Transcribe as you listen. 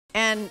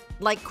and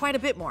like quite a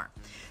bit more.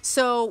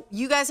 So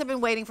you guys have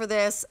been waiting for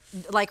this.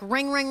 Like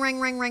ring, ring, ring,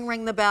 ring, ring,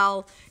 ring the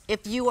bell.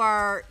 If you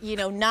are, you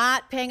know,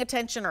 not paying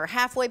attention or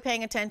halfway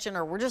paying attention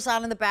or we're just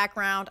on in the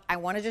background, I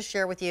want to just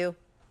share with you.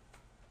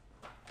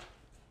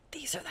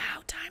 These are the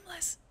How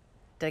Timeless.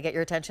 Did I get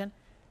your attention?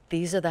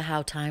 These are the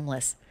How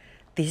Timeless.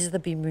 These are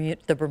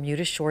the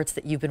Bermuda shorts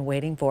that you've been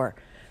waiting for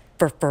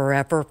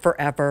forever,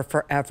 forever,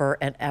 forever,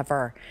 and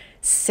ever.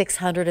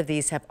 600 of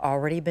these have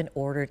already been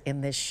ordered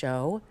in this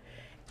show.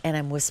 And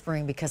I'm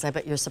whispering because I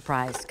bet you're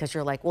surprised because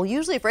you're like, well,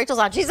 usually if Rachel's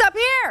on, she's up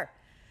here.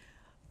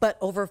 But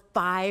over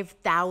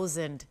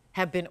 5,000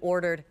 have been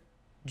ordered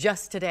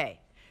just today.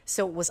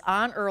 So it was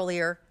on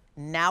earlier.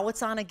 Now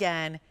it's on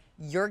again.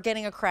 You're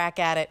getting a crack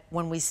at it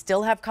when we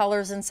still have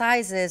colors and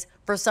sizes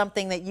for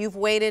something that you've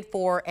waited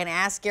for and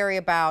asked Gary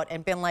about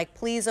and been like,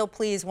 please, oh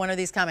please, when are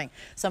these coming?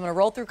 So I'm gonna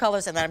roll through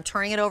colors and then I'm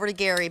turning it over to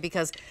Gary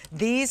because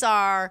these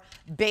are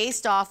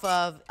based off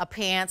of a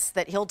pants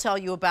that he'll tell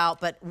you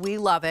about, but we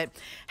love it.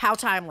 How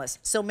Timeless.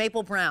 So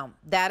maple brown,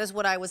 that is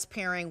what I was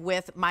pairing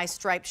with my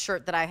striped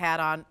shirt that I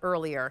had on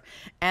earlier.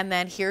 And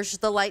then here's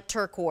the light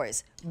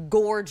turquoise,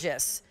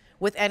 gorgeous.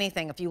 With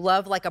anything. If you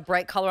love like a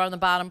bright color on the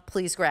bottom,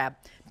 please grab.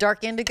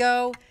 Dark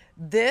indigo,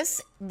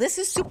 this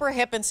is super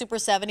hip and super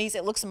 70s.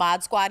 It looks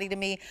mod squatty to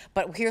me,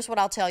 but here's what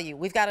I'll tell you.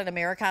 We've got an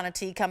Americana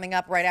tee coming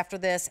up right after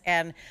this,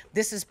 and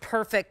this is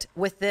perfect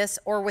with this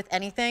or with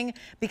anything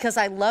because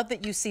I love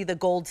that you see the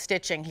gold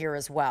stitching here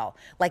as well.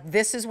 Like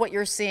this is what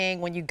you're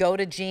seeing when you go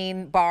to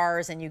jean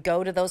bars and you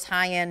go to those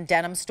high-end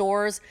denim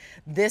stores.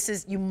 This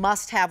is, you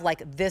must have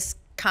like this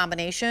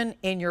combination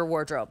in your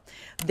wardrobe.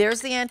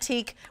 There's the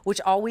antique, which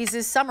always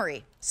is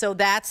summery. So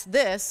that's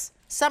this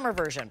summer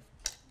version.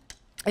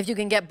 If you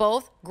can get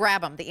both,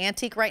 grab them. The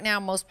antique right now,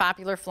 most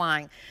popular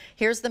flying.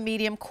 Here's the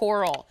medium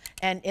coral.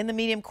 And in the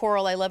medium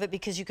coral, I love it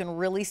because you can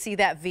really see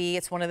that V.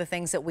 It's one of the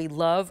things that we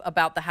love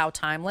about the How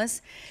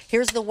Timeless.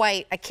 Here's the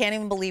white. I can't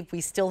even believe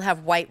we still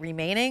have white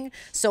remaining.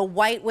 So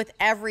white with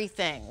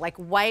everything, like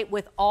white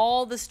with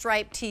all the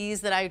striped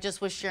tees that I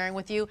just was sharing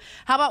with you.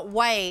 How about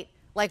white?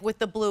 Like with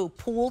the blue,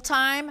 pool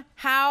time,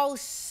 how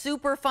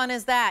super fun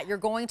is that? You're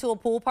going to a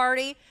pool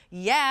party?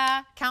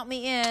 Yeah, count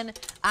me in,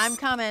 I'm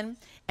coming.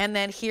 And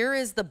then here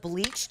is the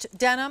bleached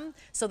denim.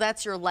 So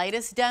that's your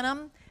lightest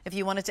denim, if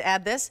you wanted to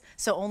add this.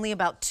 So only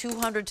about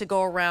 200 to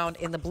go around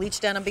in the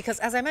bleached denim because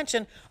as I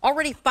mentioned,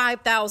 already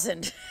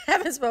 5,000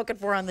 have been spoken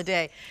for on the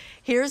day.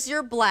 Here's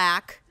your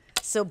black.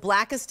 So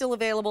black is still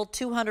available,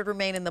 200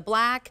 remain in the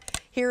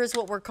black. Here is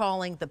what we're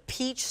calling the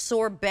peach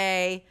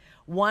sorbet.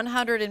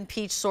 100 in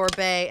peach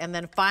sorbet, and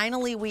then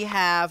finally we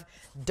have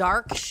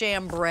dark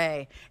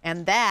chambray,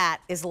 and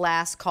that is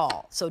last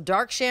call. So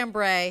dark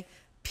chambray,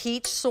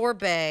 peach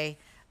sorbet,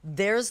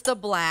 there's the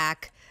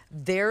black,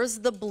 there's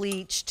the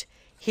bleached,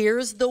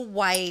 here's the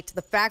white.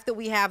 The fact that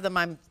we have them,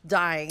 I'm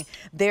dying.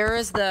 There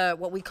is the,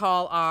 what we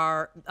call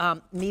our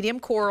medium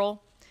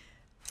coral,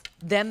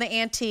 then the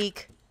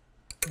antique,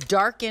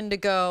 dark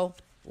indigo,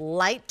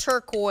 light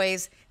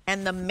turquoise,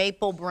 and the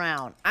maple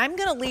brown. I'm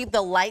gonna leave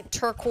the light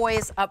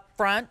turquoise up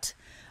front,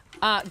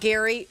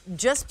 Gary,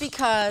 just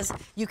because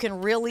you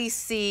can really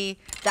see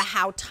the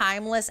How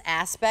Timeless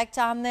aspect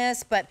on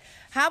this. But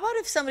how about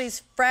if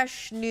somebody's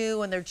fresh,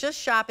 new, and they're just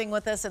shopping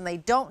with us and they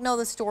don't know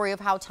the story of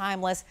How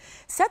Timeless?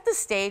 Set the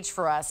stage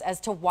for us as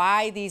to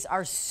why these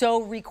are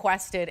so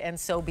requested and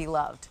so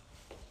beloved.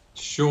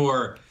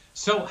 Sure.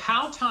 So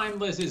How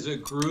Timeless is a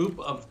group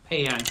of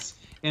pants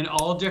in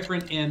all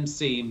different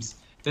inseams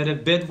that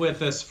have been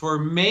with us for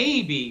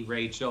maybe,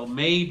 Rachel,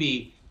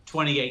 maybe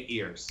 28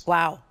 years.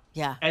 Wow,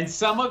 yeah. And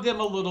some of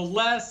them a little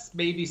less,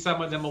 maybe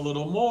some of them a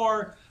little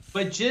more,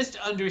 but just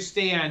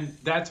understand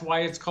that's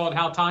why it's called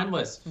How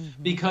Timeless,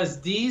 because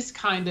these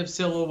kind of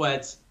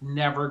silhouettes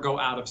never go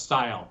out of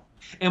style.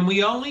 And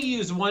we only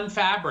use one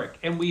fabric,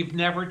 and we've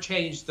never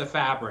changed the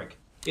fabric.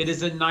 It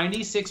is a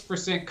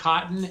 96%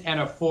 cotton and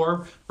a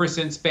 4%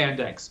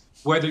 spandex.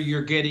 Whether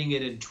you're getting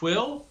it in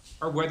twill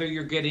or whether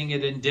you're getting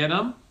it in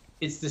denim,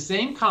 it's the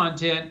same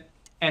content,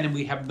 and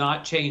we have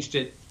not changed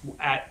it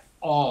at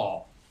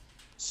all.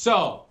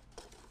 So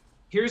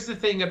here's the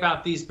thing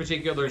about these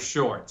particular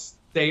shorts.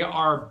 They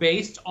are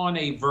based on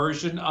a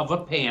version of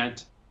a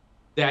pant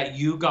that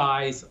you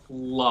guys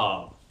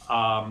love.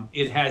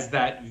 It has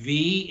that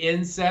V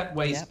inset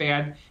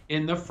waistband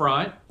in the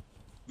front,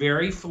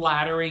 very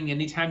flattering.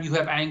 Anytime you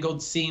have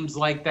angled seams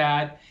like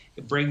that,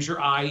 it brings your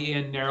eye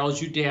in,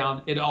 narrows you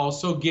down. It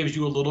also gives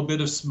you a little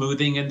bit of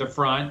smoothing in the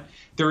front.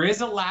 There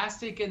is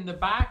elastic in the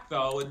back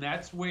though, and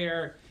that's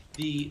where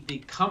the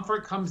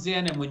comfort comes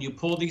in. And when you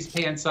pull these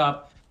pants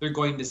up, they're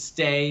going to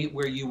stay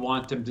where you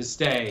want them to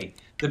stay.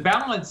 The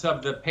balance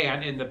of the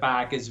pant in the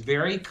back is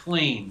very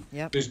clean.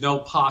 Yep. There's no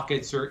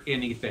pockets or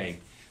anything.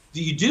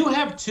 You do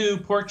have two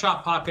pork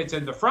chop pockets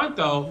in the front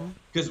though,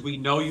 because we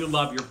know you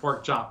love your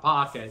pork chop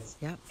pockets.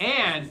 Yep.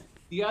 And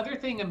The other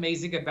thing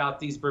amazing about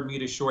these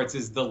Bermuda shorts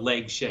is the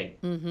leg shape.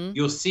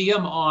 You'll see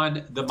them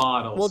on the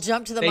models. We'll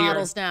jump to the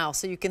models now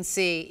so you can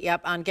see,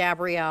 yep, on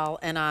Gabrielle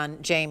and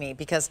on Jamie,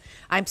 because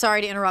I'm sorry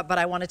to interrupt, but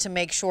I wanted to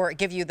make sure,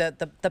 give you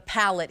the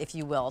palette, if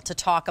you will, to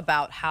talk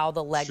about how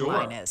the leg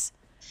line is.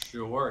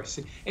 Sure.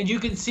 And you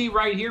can see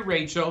right here,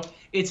 Rachel,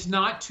 it's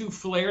not too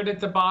flared at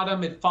the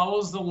bottom. It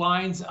follows the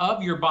lines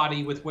of your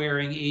body with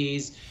wearing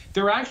ease.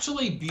 They're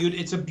actually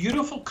beautiful. It's a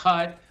beautiful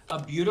cut,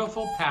 a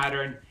beautiful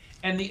pattern.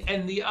 And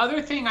the other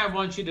thing I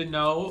want you to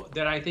know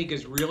that I think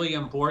is really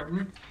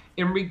important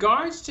in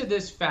regards to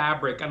this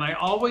fabric, and I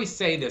always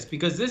say this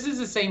because this is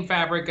the same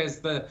fabric as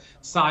the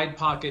side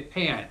pocket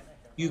pant.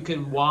 You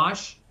can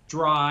wash,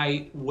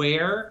 dry,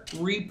 wear,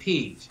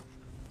 repeat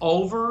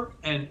over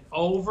and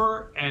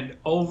over and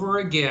over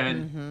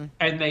again,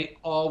 and they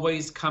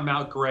always come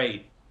out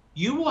great.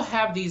 You will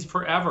have these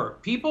forever.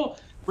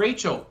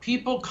 Rachel,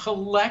 people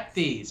collect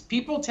these.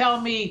 People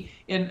tell me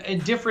in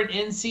different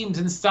inseams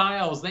and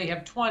styles, they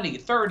have 20,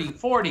 30,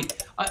 40.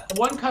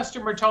 One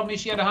customer told me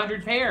she had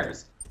 100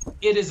 pairs.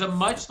 It is a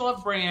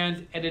much-loved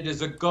brand, and it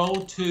is a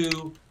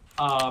go-to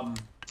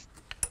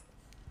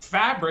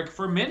fabric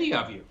for many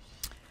of you.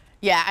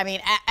 Yeah, I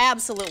mean,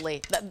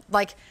 absolutely.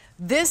 Like,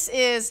 this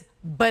is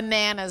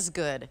bananas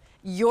good.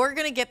 You're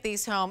going to get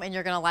these home, and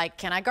you're going to like,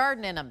 can I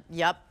garden in them?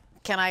 Yep.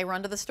 Can I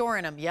run to the store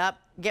in them? Yep.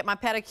 Get my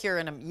pedicure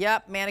in them.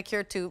 Yep.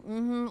 Manicure too.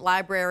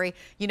 Library.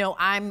 You know,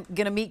 I'm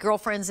going to meet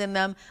girlfriends in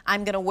them.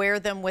 I'm going to wear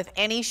them with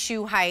any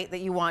shoe height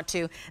that you want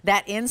to.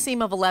 That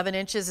inseam of 11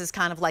 inches is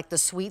kind of like the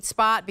sweet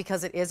spot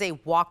because it is a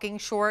walking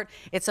short.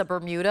 It's a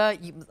Bermuda.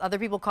 Other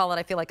people call it,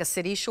 I feel like, a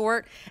city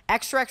short.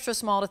 Extra, extra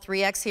small to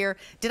 3X here.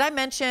 Did I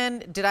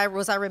mention,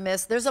 was I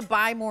remiss? There's a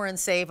buy more and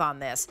save on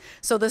this.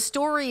 So the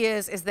story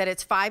is that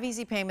it's 5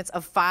 easy payments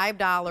of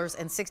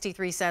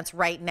 $5.63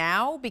 right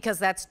now, because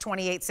that's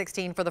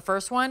 $28.16 for the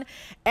first one.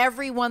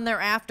 Every one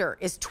thereafter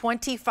is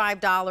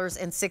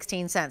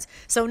 $25.16.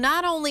 So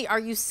not only are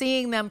you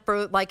seeing them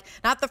for, like,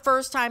 not the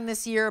first time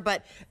this year,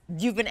 but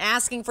you've been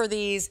asking for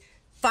these.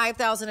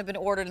 5,000 have been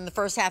ordered in the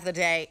first half of the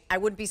day. I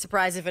wouldn't be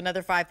surprised if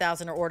another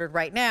 5,000 are ordered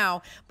right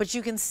now, but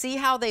you can see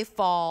how they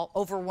fall.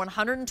 Over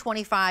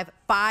 125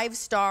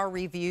 5-star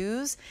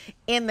reviews.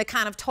 In the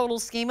kind of total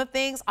scheme of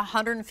things,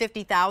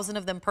 150,000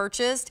 of them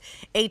purchased.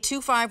 A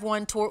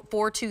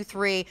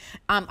 251423.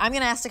 I'm going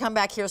to ask to come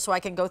back here so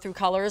I can go through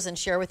colors and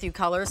share with you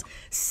colors.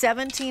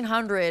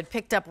 1,700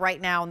 picked up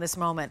right now in this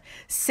moment.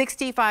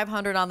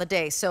 6,500 on the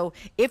day. So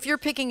if you're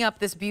picking up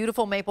this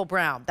beautiful maple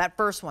brown, that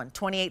first one,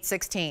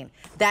 28.16.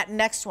 That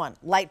next one,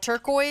 light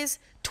turquoise,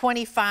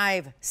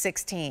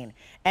 25.16.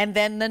 And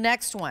then the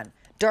next one,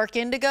 dark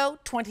indigo,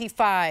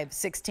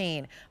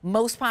 25.16.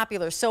 Most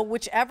popular. So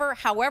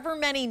however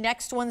many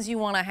next ones you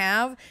want to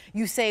have,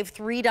 you save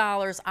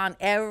 $3 on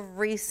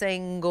every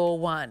single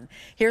one.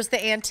 Here's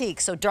the antique.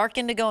 So dark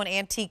indigo and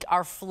antique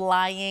are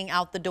flying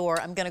out the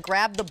door. I'm going to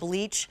grab the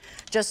bleach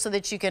just so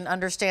that you can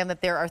understand that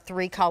there are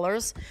 3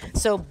 colors.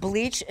 So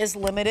bleach is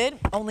limited,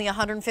 only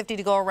 150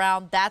 to go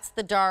around. That's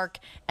the dark.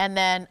 And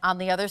then on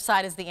the other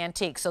side is the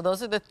antique. So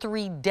those are the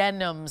 3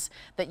 denims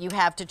that you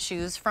have to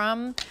choose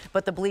from,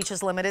 but the bleach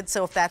is limited.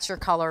 So if that's your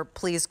color,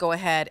 please go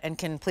ahead and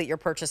complete your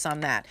purchase on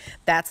that.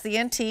 That's the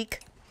antique.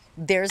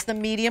 There's the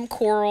medium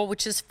coral,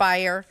 which is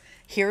fire.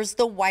 Here's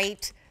the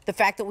white. The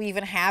fact that we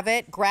even have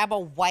it, grab a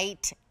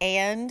white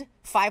and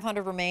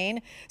 500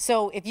 remain.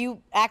 So if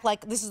you act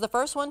like this is the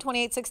first one,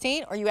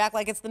 28.16, or you act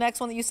like it's the next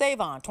one that you save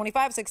on,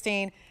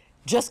 25.16,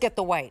 just get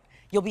the white.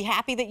 You'll be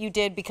happy that you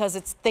did because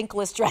it's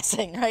thinkless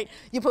dressing, right?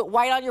 You put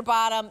white on your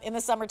bottom in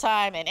the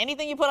summertime, and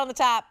anything you put on the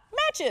top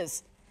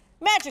matches.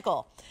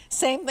 Magical.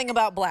 Same thing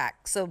about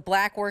black. So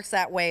black works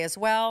that way as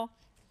well.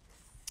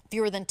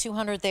 Fewer than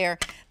 200 there.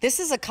 This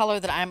is a color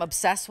that I'm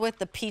obsessed with,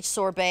 the peach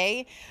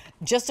sorbet.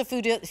 Just a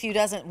few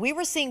dozen. We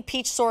were seeing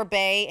peach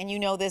sorbet, and you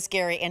know this,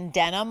 Gary, and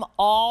denim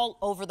all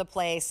over the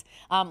place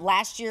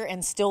last year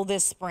and still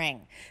this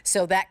spring.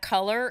 So that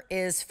color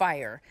is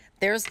fire.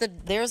 There's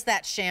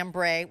that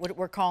chambray, what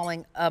we're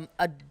calling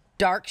a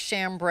dark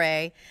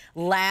chambray,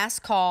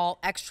 last call,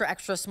 extra,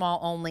 extra small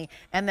only.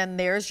 And then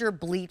there's your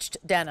bleached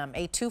denim,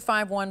 a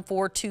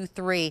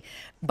 251423.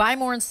 Buy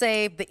more and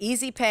save, the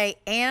easy pay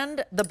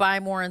and the buy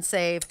more and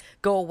save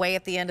go away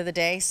at the end of the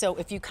day. So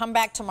if you come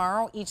back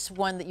tomorrow, each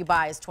one that you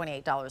buy is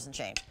 $28 and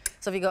change.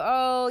 So if you go,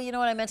 oh, you know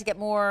what, I meant to get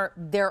more,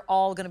 they're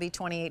all going to be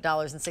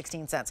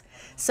 $28.16.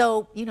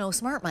 So, you know,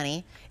 smart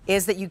money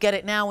is that you get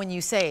it now when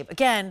you save.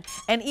 Again,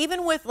 and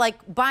even with like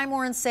buy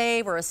more and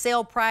save or a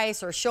sale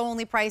price or show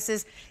only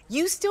prices,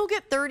 you still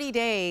get 30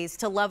 days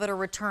to love it or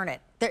return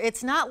it.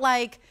 It's not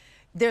like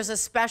there's a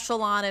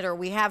special on it or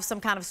we have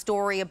some kind of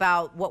story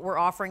about what we're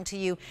offering to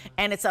you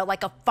and it's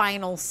like a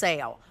final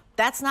sale.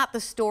 That's not the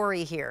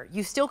story here.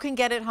 You still can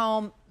get it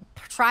home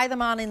try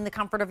them on in the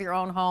comfort of your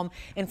own home,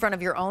 in front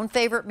of your own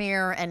favorite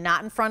mirror, and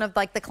not in front of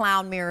like the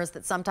clown mirrors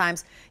that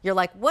sometimes you're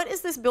like, what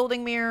is this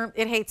building mirror?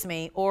 It hates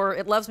me, or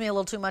it loves me a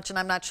little too much and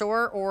I'm not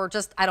sure, or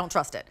just I don't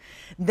trust it.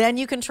 Then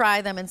you can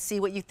try them and see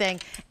what you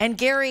think. And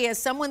Gary, as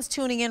someone's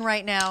tuning in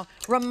right now,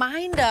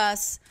 remind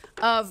us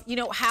of, you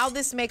know, how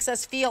this makes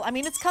us feel. I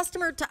mean, it's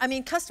customer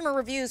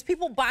reviews.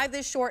 People buy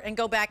this short and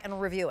go back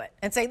and review it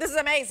and say, this is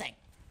amazing.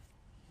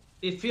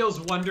 It feels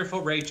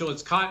wonderful, Rachel.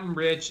 It's cotton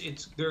rich.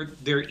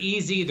 They're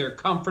easy. They're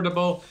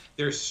comfortable.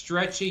 They're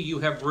stretchy. You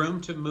have room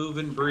to move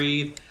and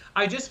breathe.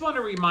 I just want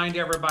to remind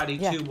everybody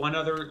too, one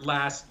other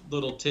last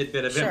little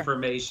tidbit of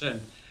information.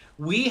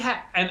 We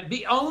have,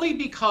 only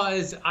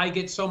because I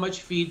get so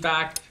much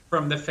feedback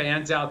from the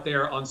fans out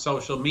there on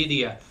social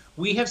media,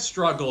 we have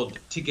struggled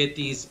to get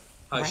these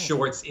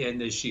shorts in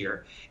this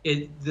year.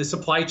 The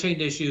supply chain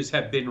issues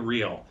have been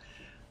real.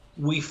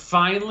 We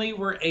finally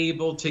were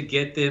able to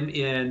get them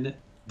in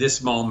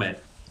this moment.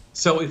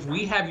 So if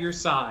we have your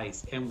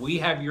size and we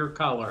have your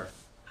color,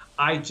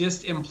 I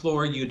just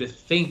implore you to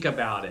think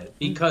about it,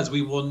 because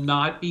we will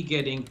not be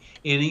getting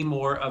any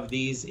more of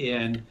these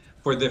in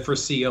for the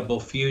foreseeable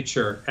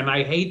future. And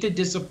I hate to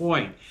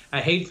disappoint.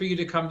 I hate for you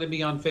to come to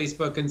me on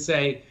Facebook and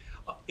say,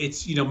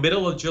 it's, you know,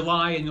 middle of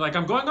July and you're like,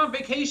 I'm going on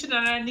vacation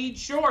and I need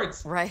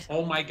shorts. Right.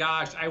 Oh my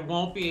gosh, I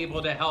won't be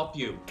able to help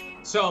you.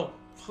 So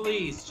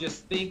please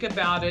just think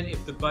about it.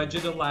 If the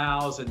budget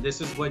allows and this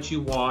is what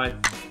you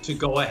want, to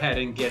go ahead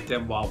and get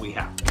them while we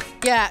have them.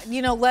 Yeah,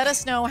 you know, let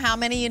us know how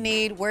many you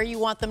need, where you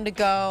want them to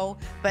go.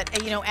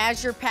 But, you know,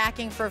 as you're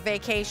packing for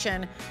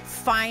vacation,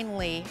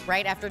 finally,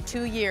 right after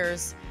 2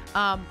 years,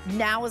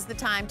 now is the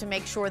time to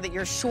make sure that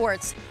your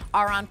shorts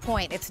are on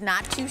point. It's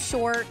not too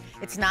short.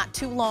 It's not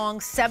too long.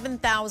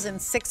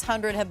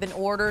 7,600 have been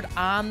ordered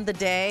on the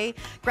day.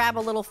 Grab a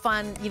little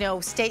fun, you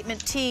know,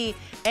 statement tee,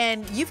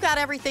 and you've got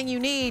everything you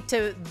need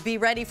to be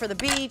ready for the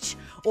beach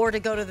or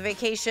to go to the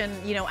vacation,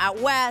 you know, out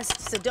west,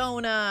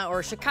 Sedona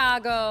or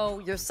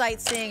Chicago, you're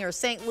sightseeing, or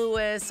St.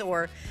 Louis,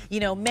 or, you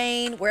know,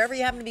 Maine, wherever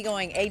you happen to be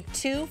going.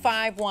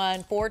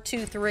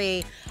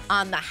 8251423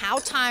 on the How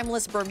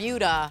Timeless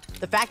Bermuda.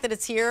 The fact that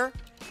it's here,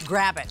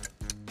 grab it.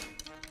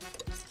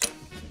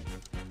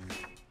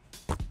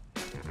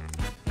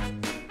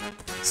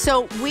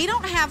 So we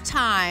don't have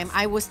time.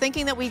 I was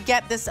thinking that we'd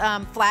get this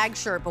flag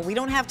shirt, but we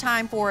don't have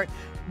time for it.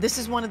 This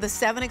is one of the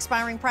 7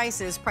 expiring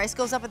prices. Price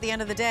goes up at the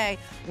end of the day.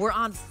 We're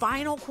on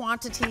final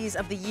quantities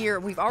of the year.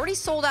 We've already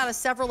sold out of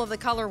several of the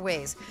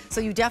colorways, so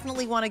you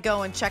definitely want to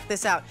go and check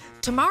this out.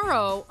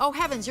 Tomorrow, oh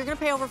heavens, you're going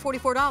to pay over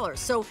 $44.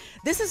 So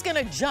this is going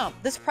to jump.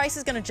 This price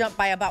is going to jump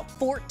by about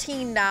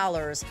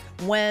 $14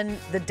 when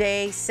the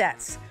day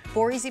sets.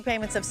 4 easy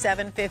payments of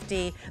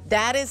 $750.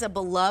 That is a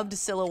beloved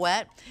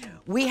silhouette.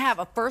 We have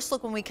a first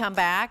look when we come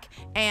back,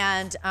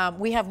 and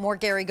we have more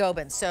Gary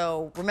Gobin.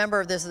 So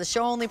remember, this is the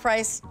show only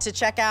price to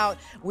check out.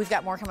 We've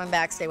got more coming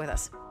back. Stay with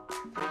us.